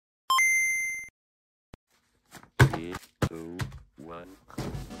3, 2, 1.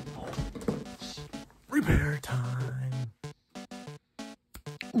 Repair time.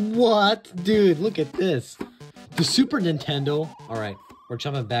 What? Dude, look at this. The Super Nintendo. Alright, we're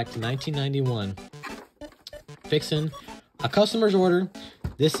jumping back to 1991. Fixing a customer's order.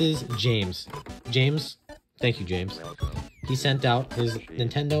 This is James. James, thank you, James. He sent out his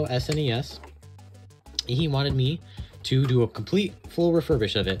Nintendo SNES. He wanted me to do a complete full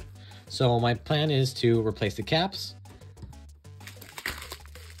refurbish of it. So my plan is to replace the caps,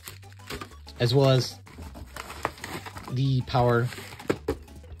 as well as the power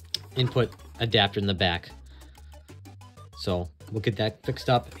input adapter in the back. So we'll get that fixed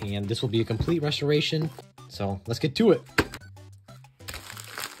up, and this will be a complete restoration. So let's get to it.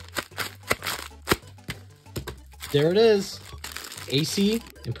 There it is. AC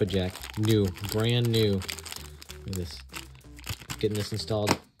input jack, new, brand new. Look at this. Getting this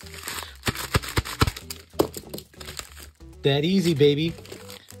installed. That easy, baby.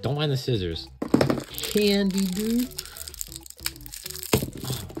 Don't mind the scissors. Handy, dude.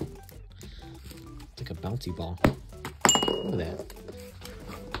 Oh. It's like a bouncy ball. Look at that.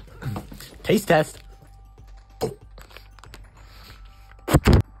 Taste test.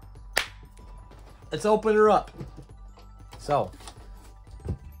 Let's open her up. So,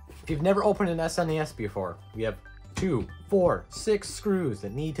 if you've never opened an SNES before, we have 2, 4, 6 screws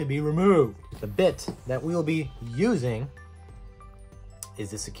that need to be removed. The bit that we'll be using is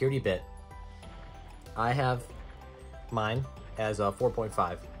the security bit. I have mine as a 4.5.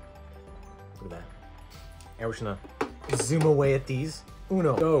 Look at that. And we're just gonna zoom away at these.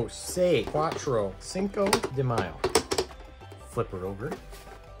 Uno, dos, seis, cuatro, cinco de mayo. Flip her over.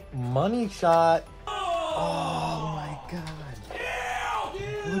 Money shot. Oh my god.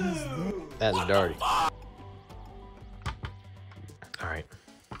 What is this? That's dirty. Alright.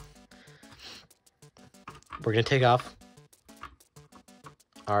 We're gonna take off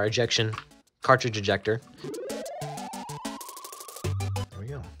our ejection cartridge ejector. There we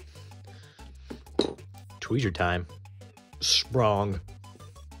go. Tweezer time. Sprung.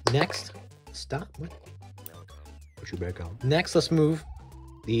 Next, stop. What? Put you back on. Next, let's move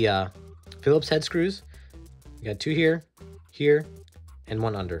the Phillips head screws. We got 2 here, here, and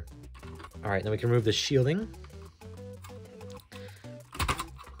 1 under. All right, then we can remove the shielding.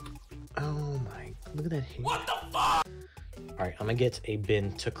 Oh my, look at that hair. What the fuck? All right, I'm gonna get a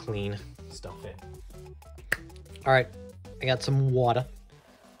bin to clean stuff in. All right, I got some water.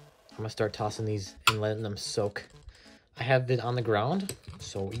 I'm gonna start tossing these and letting them soak. I have it on the ground,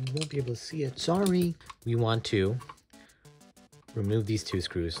 so you won't be able to see it. Sorry. We want to remove these 2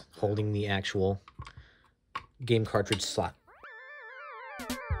 screws, holding the actual game cartridge slot.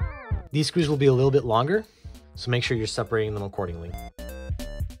 These screws will be a little bit longer, so make sure you're separating them accordingly.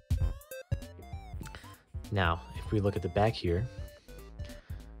 Now, if we look at the back here,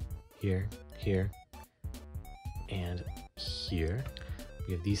 here, here, and here,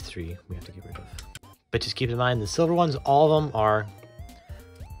 we have these 3 we have to get rid of. But just keep in mind, the silver ones, all of them are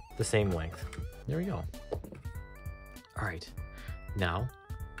the same length. There we go. All right, now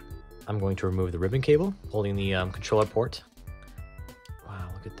I'm going to remove the ribbon cable holding the controller port. Wow,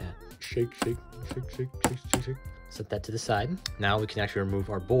 look at that. Shake, shake, shake, shake, shake, shake, shake. Set that to the side. Now we can actually remove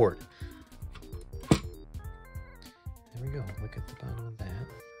our board. There we go. Look at the bottom of that.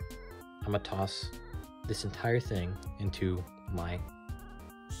 I'm gonna toss this entire thing into my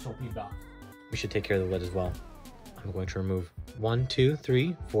soapy bath. We should take care of the lid as well. I'm going to remove 1, 2,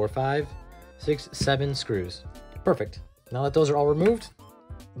 3, 4, 5, 6, 7 screws. Perfect. Now that those are all removed,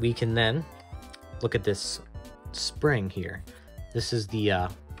 we can then look at this spring here. This is the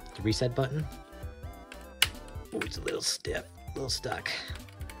reset button. Oh, it's a little stiff, a little stuck.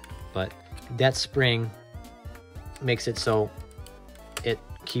 But that spring makes it so it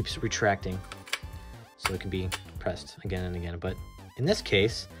keeps retracting, so it can be pressed again and again. But in this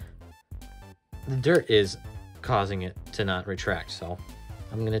case, the dirt is causing it to not retract. So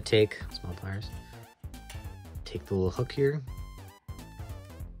I'm gonna take small pliers, take the little hook here,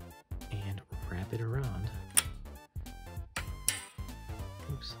 and wrap it around.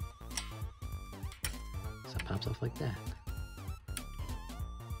 Oops. So it pops off like that.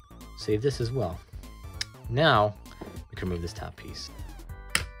 Save this as well. Now we can remove this top piece.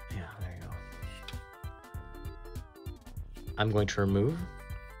 Yeah, there you go. I'm going to remove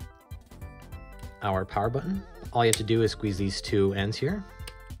our power button. All you have to do is squeeze these 2 ends here,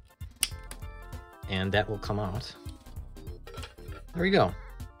 and that will come out. There we go.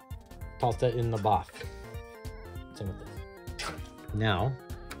 Toss that in the bath. Same with this. Now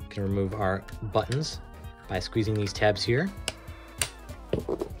we can remove our buttons by squeezing these tabs here,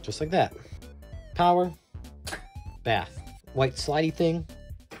 just like that. Power, bath. White slidey thing,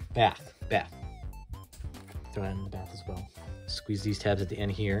 bath, bath. Throw that in the bath as well. Squeeze these tabs at the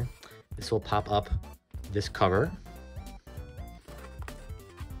end here. This will pop up this cover.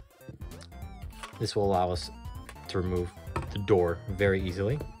 This will allow us to remove the door very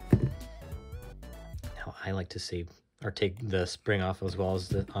easily. Now I like to save or take the spring off as well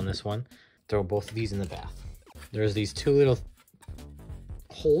as on this one. Throw both of these in the bath. There's these two little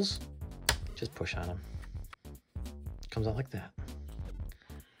holes. Just push on them. Comes out like that.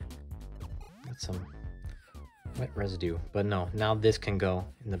 Got some wet residue, but no, now this can go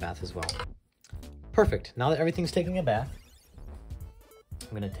in the bath as well. Perfect. Now that everything's taken a bath,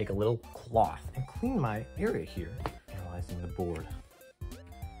 I'm gonna take a little cloth and clean my area here. Analyzing the board.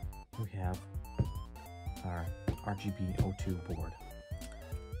 We have our RGB02 board.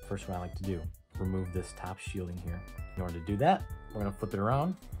 First, what I like to do, remove this top shielding here. In order to do that, we're gonna flip it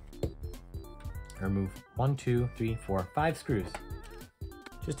around. Remove 1, 2, 3, 4, 5 screws.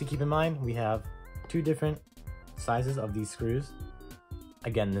 Just to keep in mind, we have 2 different sizes of these screws.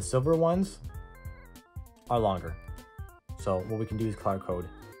 Again, the silver ones are longer. So what we can do is color code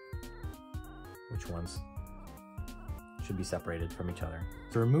which ones should be separated from each other.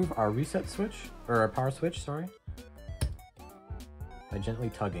 To remove our reset switch, or our power switch, sorry, by gently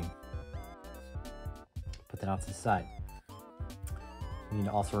tugging. Put that off to the side. We need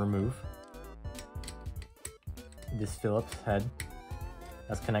to also remove this Phillips head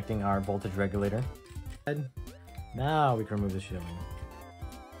that's connecting our voltage regulator. Now we can remove the shielding.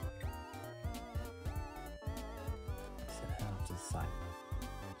 Set it off to the side.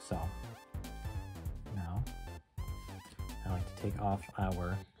 So now I like to take off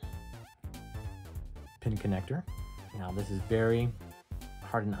our pin connector. Now this is very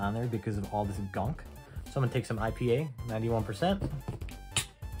hardened on there because of all this gunk. So I'm gonna take some IPA, 91%.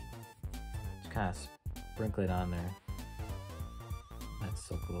 Just kind of sprinkle it on there. Let it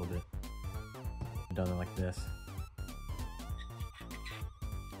soak a little bit. It does it like this.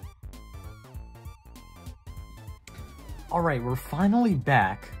 All right, we're finally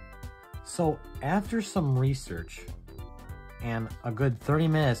back. So after some research and a good 30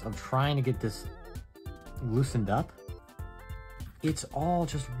 minutes of trying to get this loosened up, it's all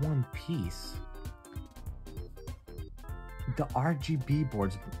just one piece. The RGB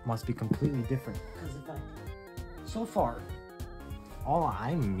boards must be completely different. So far, all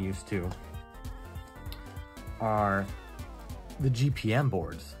I'm used to are the GPM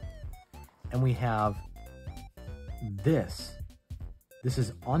boards. And we have this. This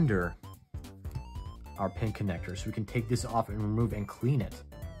is under our pin connector, so we can take this off and remove and clean it.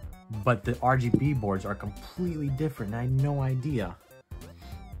 But the RGB boards are completely different, and I had no idea.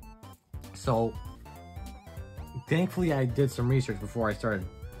 So thankfully I did some research before I started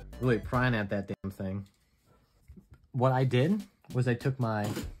really prying at that damn thing. What I did was I took my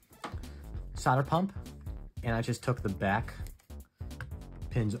solder pump and I just took the back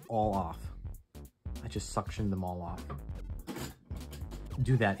pins all off. I just suctioned them all off.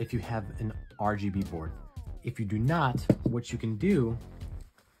 Do that if you have an RGB board. If you do not, what you can do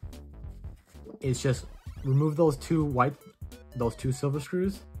is just remove those two silver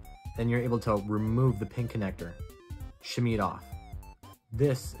screws, then you're able to remove the pin connector, shimmy it off.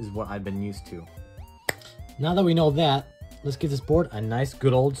 This is what I've been used to. Now that we know that, let's give this board a nice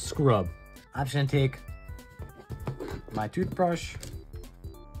good old scrub. I'm just gonna take my toothbrush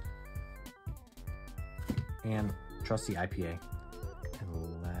and trusty IPA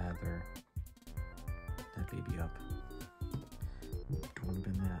and lather that baby up. Don't want to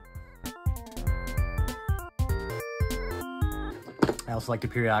bend that. I also like to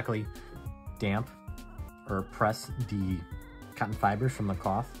periodically damp or press the cotton fibers from the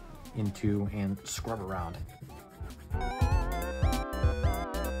cloth into and scrub around.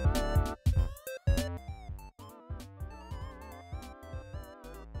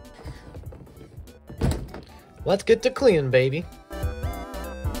 Let's get to cleaning, baby.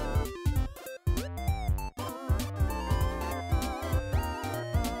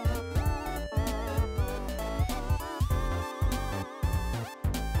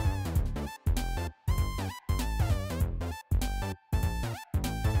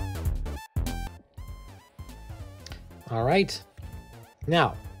 All right,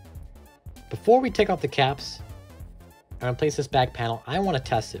 now, before we take off the caps and replace this back panel, I want to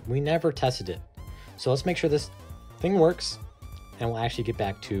test it. We never tested it. So let's make sure this thing works, and we'll actually get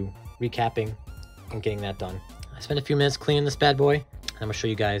back to recapping and getting that done. I spent a few minutes cleaning this bad boy, and I'm gonna show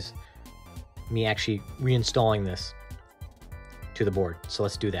you guys me actually reinstalling this to the board. So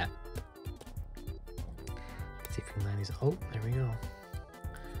let's do that. Let's see if we can line these. Oh, there we go.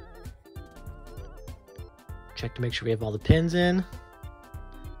 Check to make sure we have all the pins in.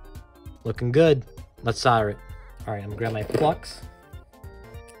 Looking good. Let's solder it. All right, I'm gonna grab my flux.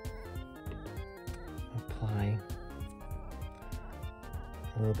 Apply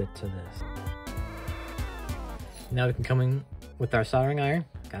a little bit to this. Now we can come in with our soldering iron.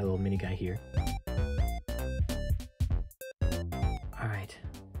 Got a little mini guy here. All right,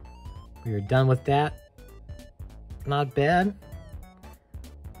 we are done with that. Not bad.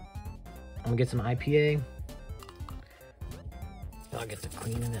 I'm gonna get some IPA. I'll get to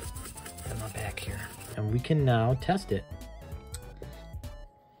cleaning it in my back here. And we can now test it.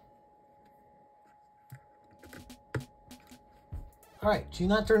 All right, she's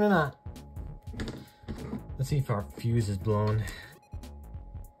not turning on. Let's see if our fuse is blown.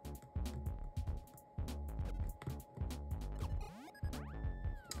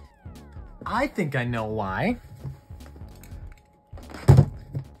 I think I know why.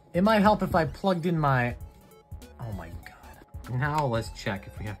 It might help if I plugged in my, oh my God. Now let's check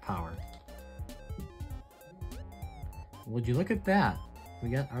if we have power. Would you look at that? We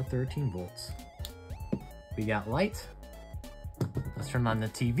got our 13 volts. We got light. Let's turn on the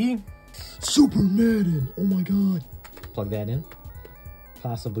TV. Super Madden, oh my God. Plug that in.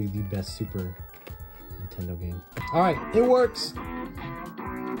 Possibly the best Super Nintendo game. All right, it works.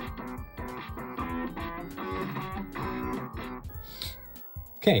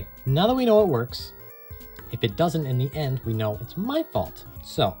 Okay, now that we know it works, if it doesn't in the end, we know it's my fault.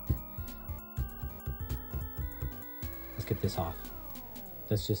 So, let's get this off.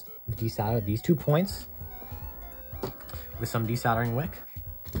 Let's just desolder these 2 points with some desoldering wick.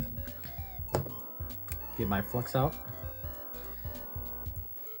 Get my flux out.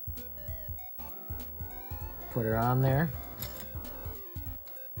 Put her on there.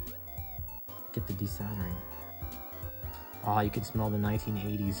 Get the desoldering. Oh, you can smell the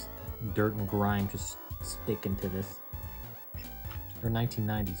 1980s dirt and grime just sticking to this. Or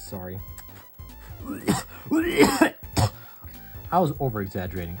 1990s, sorry. I was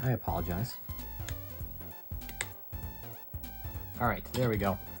over-exaggerating. I apologize. All right, there we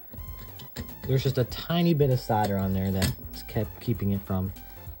go. There's just a tiny bit of solder on there that's kept keeping it from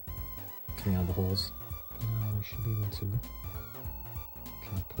coming out of the holes. But now we should be able to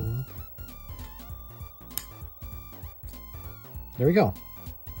kind of pull up. There we go.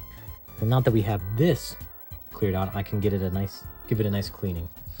 And now that we have this cleared out, I can give it a nice cleaning.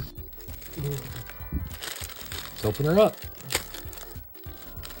 Let's open her up.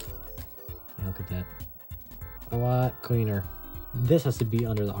 Yeah, look at that. A lot cleaner. This has to be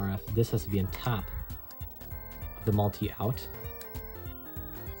under the RF. This has to be on top of the multi-out.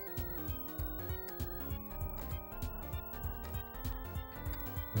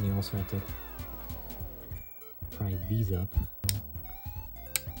 And you also have to pry these up.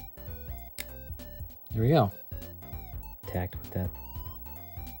 There we go. Tacked with that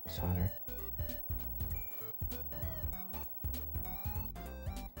solder.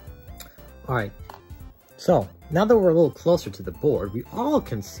 All right, so now that we're a little closer to the board, we all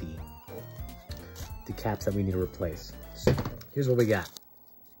can see the caps that we need to replace. So here's what we got.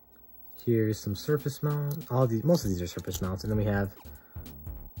 Here's some surface mount. Most of these are surface mounts, and then we have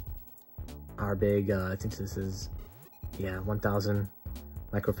our big, I think this is, yeah, 1000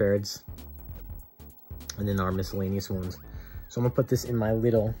 microfarads. And then our miscellaneous ones. So I'm gonna put this in my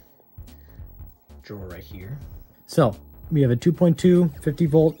little drawer right here. So we have a 2.2 50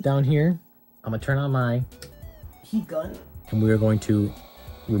 volt down here. I'm gonna turn on my heat gun and we are going to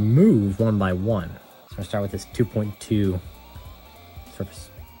remove one by one. So I start with this 2.2 surface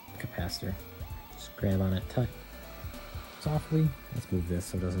capacitor. Just grab on it tight, softly. Let's move this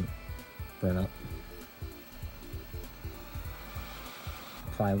so it doesn't burn up.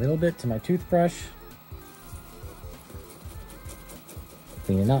 Apply a little bit to my toothbrush.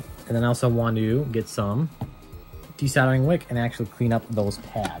 Clean it up. And then I also want to get some desoldering wick and actually clean up those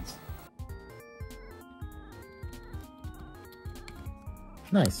pads.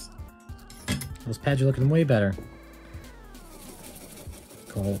 Nice. Those pads are looking way better.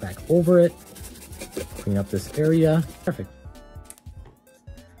 Go back over it. Clean up this area. Perfect.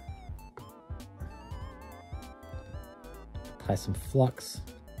 Apply some flux.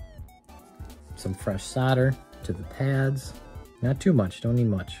 Some fresh solder to the pads. Not too much, don't need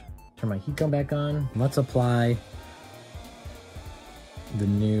much. Turn my heat gun back on. Let's apply the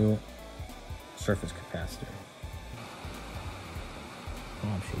new surface capacitor. Oh,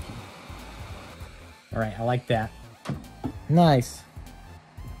 I'm shaky. All right, I like that. Nice.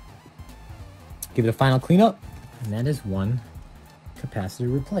 Give it a final cleanup. And that is one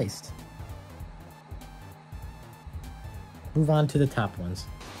capacitor replaced. Move on to the top ones.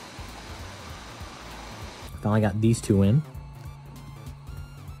 Finally got these two in.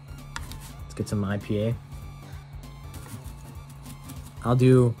 Let's get some IPA. I'll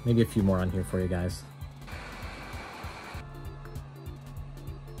do maybe a few more on here for you guys.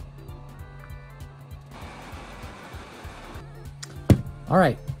 All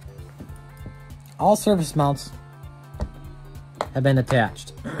right. All surface mounts have been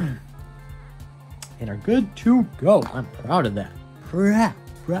attached and are good to go. I'm proud of that. Proud.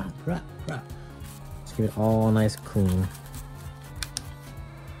 Let's get it all nice clean.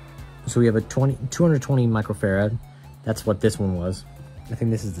 So we have a 220 microfarad. That's what this one was. I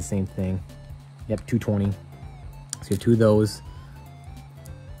think this is the same thing. Yep, 220. So we have two of those.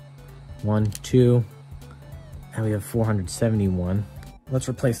 1, 2, and we have 471. Let's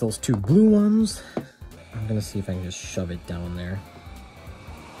replace those two blue ones. I'm gonna see if I can just shove it down there.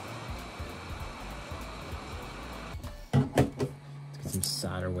 Let's get some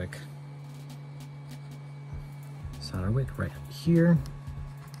solder wick. Solder wick right here.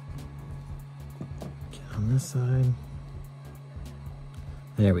 Get on this side.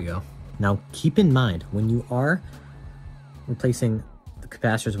 There we go. Now keep in mind, when you are replacing the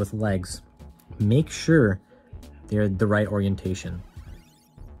capacitors with legs, make sure they're the right orientation.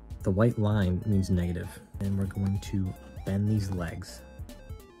 The white line means negative. And we're going to bend these legs.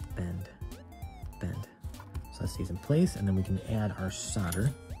 Bend. So that stays in place, and then we can add our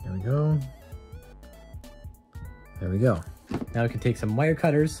solder. There we go. There we go. Now we can take some wire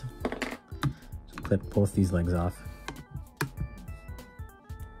cutters, clip both these legs off.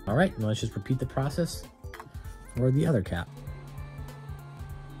 All right, now let's just repeat the process for the other cap.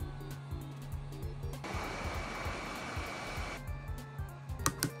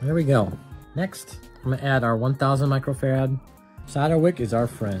 There we go. Next, I'm gonna add our 1000 microfarad. Solder wick is our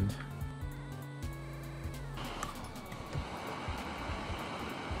friend.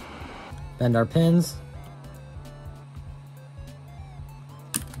 Bend our pins.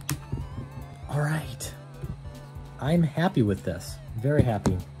 All right. I'm happy with this. Very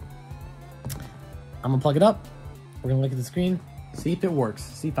happy. I'm gonna plug it up. We're gonna look at the screen, see if it works,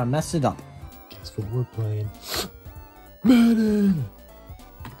 see if I messed it up. Guess what we're playing? Madden!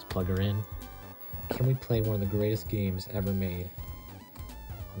 Let's plug her in. Can we play one of the greatest games ever made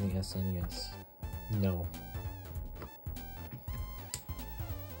on the SNES? No.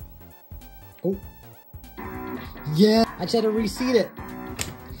 Oh. Yeah! I just had to reseat it.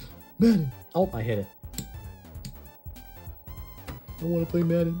 Madden! Oh, I hit it. I want to play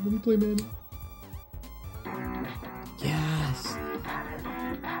Madden. Let me play Madden. Yes!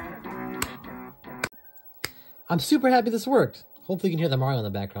 I'm super happy this worked. Hopefully you can hear the Mario in the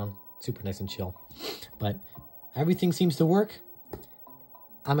background. Super nice and chill. But everything seems to work.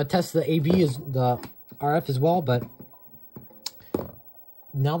 I'm going to test the AB, the RF as well, but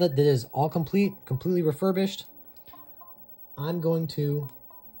now that it is all complete, completely refurbished, I'm going to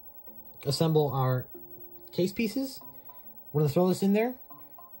assemble our case pieces. We're going to throw this in there,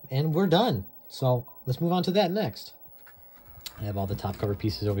 and we're done. So let's move on to that next. I have all the top cover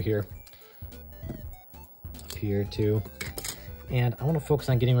pieces over here. Up here too. And I want to focus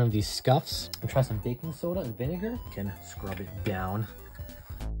on getting rid of these scuffs. And try some baking soda and vinegar. Can scrub it down.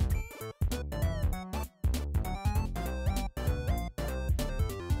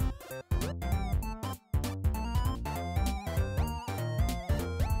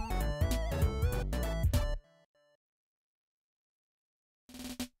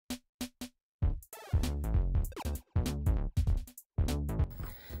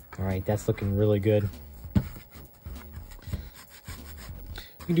 All right, that's looking really good.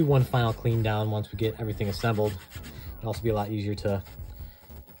 We can do one final clean down once we get everything assembled. It'll also be a lot easier to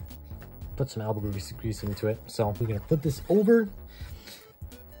put some elbow grease into it. So we're gonna flip this over and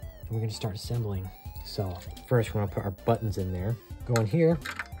we're gonna start assembling. So first we're gonna put our buttons in there. Go in here,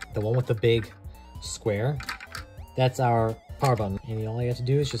 the one with the big square, that's our power button. And all you have to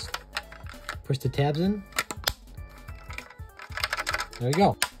do is just push the tabs in. There you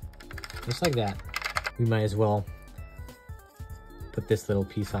go. Just like that. We might as well put this little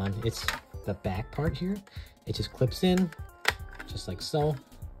piece on. It's the back part here. It just clips in, just like so. All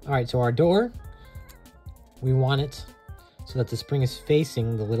right, so our door, we want it so that the spring is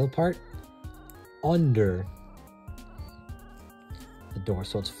facing the little part under the door.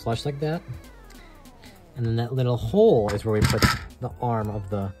 So it's flush like that. And then that little hole is where we put the arm of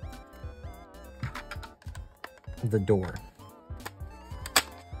the door.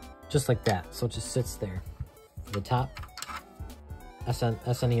 Just like that, so it just sits there. The top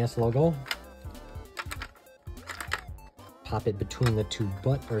SNES logo. Pop it between the two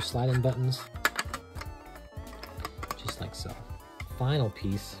slide-in buttons. Just like so. Final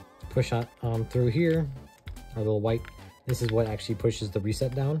piece, push on through here, our little white. This is what actually pushes the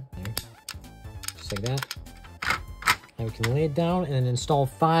reset down. Just like that. And we can lay it down and then install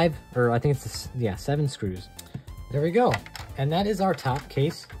 5, or I think it's, 7 screws. There we go. And that is our top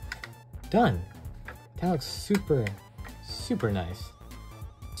case done. That looks super, super nice.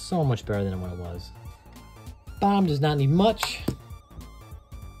 So much better than what it was. Bottom does not need much.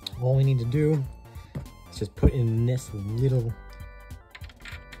 All we need to do is just put in this little,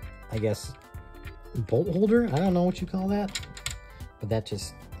 I guess, bolt holder. I don't know what you call that, but that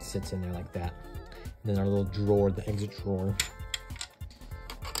just sits in there like that. And then our little drawer, the exit drawer,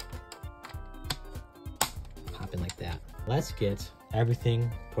 pop in like that. Let's get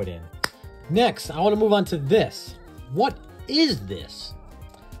everything put in. Next, I want to move on to this. What is this?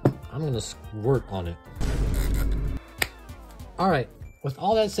 I'm gonna squirt on it. All right, with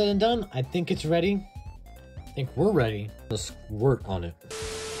all that said and done, I think it's ready. I think we're ready to squirt on it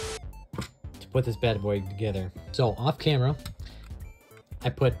to put this bad boy together. So off camera, I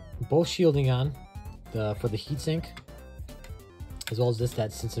put both shielding on for the heatsink, as well as this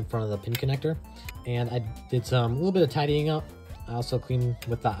that sits in front of the pin connector. And I did a little bit of tidying up. I also cleaned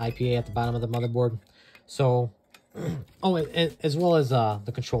with the IPA at the bottom of the motherboard. So, oh, as well as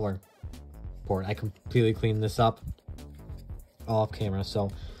the controller port. I completely cleaned this up off camera. So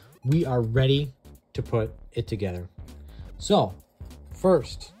we are ready to put it together. So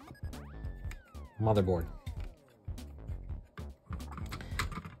first, motherboard.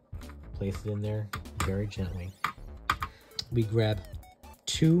 Place it in there very gently. We grab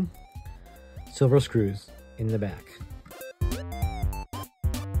 2 silver screws in the back.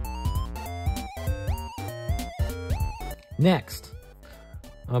 Next,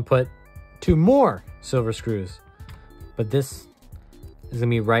 I'm gonna put 2 more silver screws, but this is gonna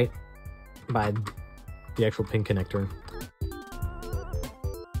be right by the actual pin connector.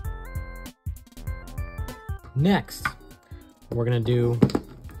 Next, we're gonna do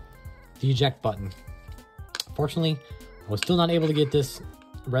the eject button. Fortunately, I was still not able to get this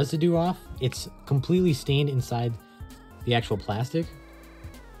residue off. It's completely stained inside the actual plastic.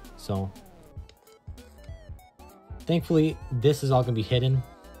 So thankfully, this is all gonna be hidden,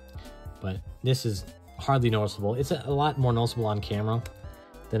 but this is hardly noticeable. It's a lot more noticeable on camera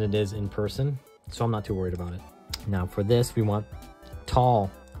than it is in person, so I'm not too worried about it. Now for this, we want tall,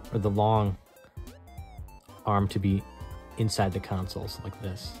 or the long arm to be inside the consoles like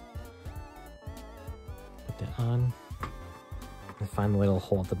this. Put that on, and find the little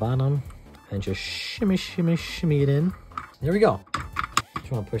hole at the bottom, and just shimmy, shimmy, shimmy it in. There we go.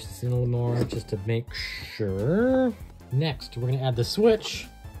 Just want to push this in a little more just to make sure. Next, we're gonna add the switch.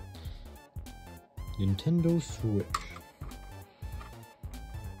 Nintendo Switch.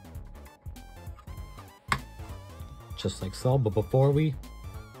 Just like so, but before we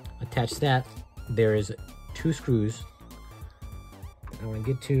attach that, there is 2 screws that I want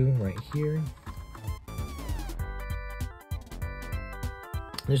to get to right here.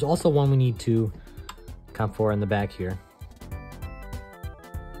 There's also one we need to account for in the back here.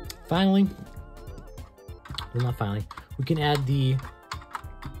 Finally, well, not finally, we can add the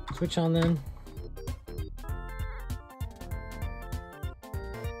switch on then.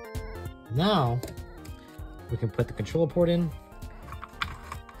 Now, we can put the controller port in,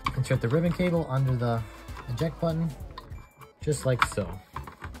 insert the ribbon cable under the eject button, just like so.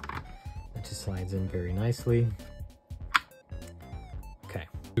 It just slides in very nicely. Okay,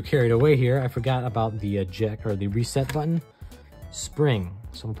 we carried away here. I forgot about the eject, or the reset button spring.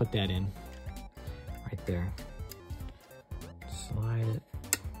 So I'm gonna put that in right there. Slide it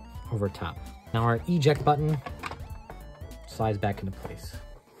over top. Now our eject button slides back into place.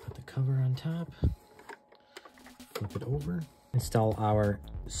 Put the cover on top, flip it over, install our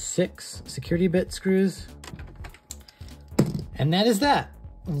 6 security bit screws, and that is that.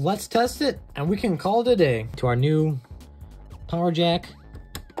 Let's test it and we can call it a day. To our new power jack,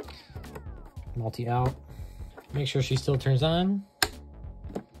 multi out, make sure she still turns on.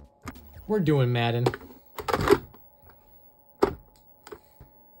 We're doing Madden.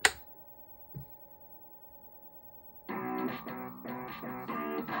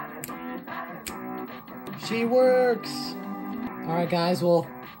 She works. All right, guys. Well,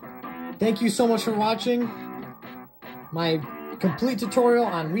 thank you so much for watching my complete tutorial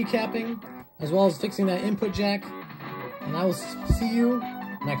on recapping, as well as fixing that input jack. And I will see you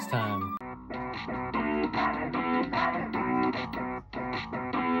next time.